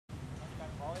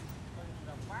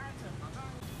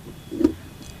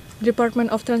The Department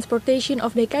of Transportation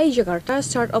of DKI Jakarta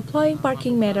start applying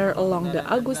parking meter along the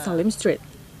Agus Salim Street.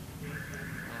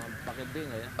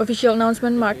 Official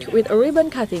announcement marked with a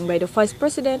ribbon cutting by the Vice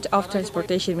President of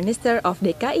Transportation Minister of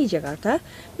DKI Jakarta,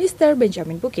 Mr.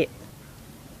 Benjamin Bukit.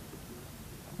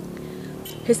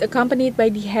 He is accompanied by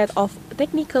the head of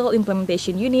Technical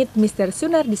Implementation Unit, Mr.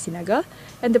 Sunardi Sinaga,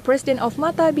 and the President of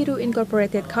Mata Biru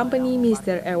Incorporated Company,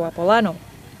 Mr. Ewa Polano.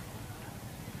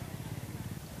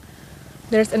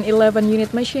 There's an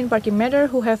 11-unit machine parking meter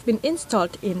who have been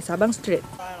installed in Sabang Street.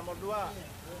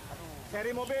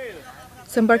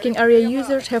 Some parking area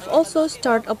users have also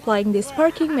started applying this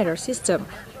parking meter system.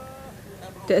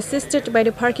 They assisted by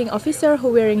the parking officer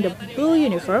who wearing the blue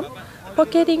uniform,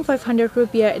 pocketing 500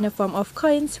 rupiah in the form of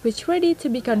coins which ready to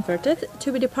be converted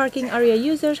to be the parking area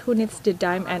user who needs the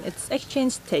dime, and its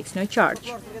exchange takes no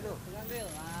charge.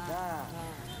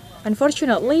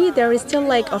 Unfortunately, there is still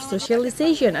lack of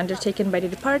socialization undertaken by the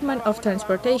Department of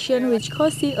Transportation, which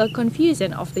causing a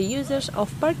confusion of the users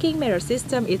of parking meter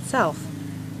system itself.